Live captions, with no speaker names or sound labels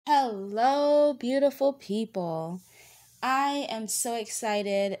Hello, beautiful people. I am so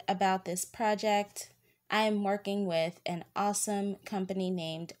excited about this project. I am working with an awesome company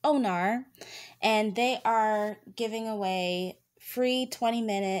named Onor, and they are giving away free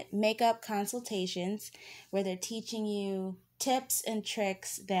 20-minute makeup consultations where they're teaching you tips and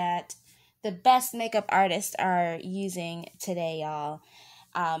tricks that the best makeup artists are using today, y'all.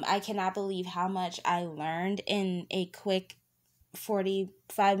 I cannot believe how much I learned in a quick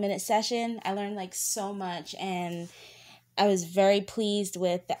 45-minute session. I learned like so much, and I was very pleased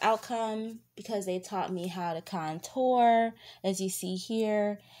with the outcome because they taught me how to contour, as you see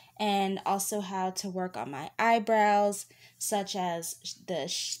here, and also how to work on my eyebrows, such as the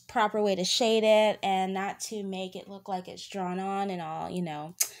proper way to shade it and not to make it look like it's drawn on and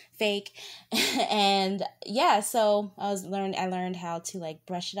all, fake. And yeah, so I learned how to like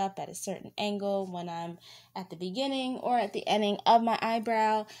brush it up at a certain angle when I'm at the beginning or at the ending of my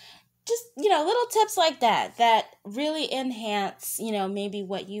eyebrow. Just, little tips like that really enhance, maybe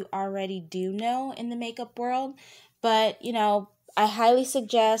what you already do know in the makeup world. But, I highly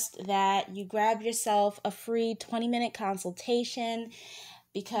suggest that you grab yourself a free 20-minute consultation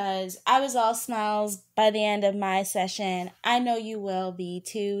because I was all smiles by the end of my session. I know you will be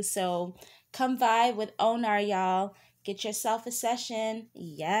too. So come vibe with Onar, y'all. Get yourself a session.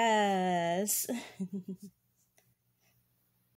 Yes.